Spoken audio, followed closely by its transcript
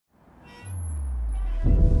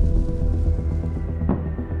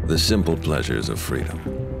The simple pleasures of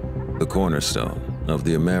freedom, the cornerstone of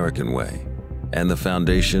the American way, and the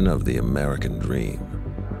foundation of the American dream.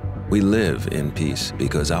 We live in peace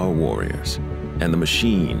because our warriors, and the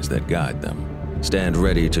machines that guide them, stand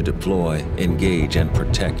ready to deploy, engage, and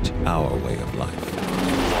protect our way of life.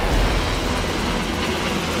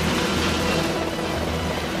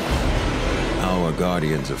 Our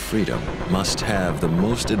guardians of freedom must have the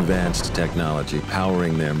most advanced technology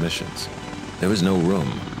powering their missions. There is no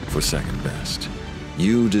room for second best.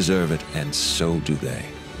 You deserve it, and so do they.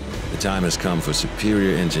 The time has come for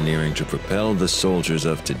superior engineering to propel the soldiers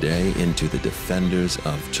of today into the defenders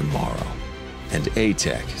of tomorrow. And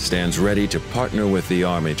ATEC stands ready to partner with the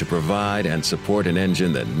Army to provide and support an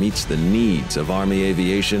engine that meets the needs of Army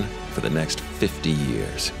aviation for the next 50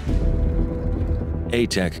 years.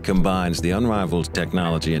 ATEC combines the unrivaled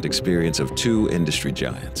technology and experience of two industry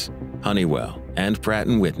giants, Honeywell and Pratt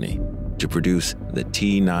Whitney, to produce the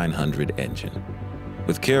T900 engine.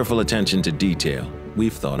 With careful attention to detail,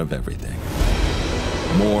 we've thought of everything.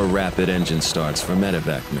 More rapid engine starts for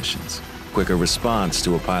medevac missions, quicker response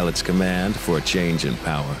to a pilot's command for a change in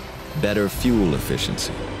power, better fuel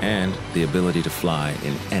efficiency, and the ability to fly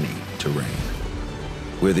in any terrain.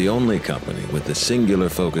 We're the only company with the singular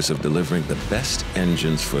focus of delivering the best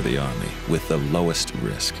engines for the Army with the lowest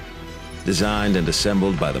risk. Designed and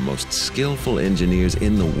assembled by the most skillful engineers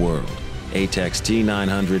in the world, ATEC's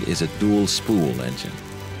T900 is a dual-spool engine.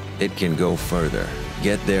 It can go further,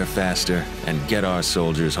 get there faster, and get our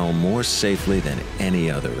soldiers home more safely than any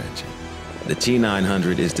other engine. The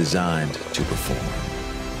T900 is designed to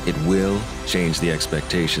perform. It will change the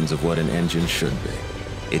expectations of what an engine should be.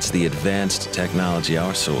 It's the advanced technology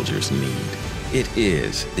our soldiers need. It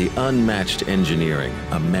is the unmatched engineering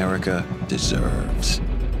America deserves.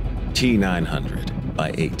 T900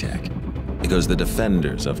 by ATEC, because the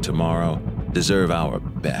defenders of tomorrow deserve our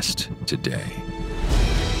best today.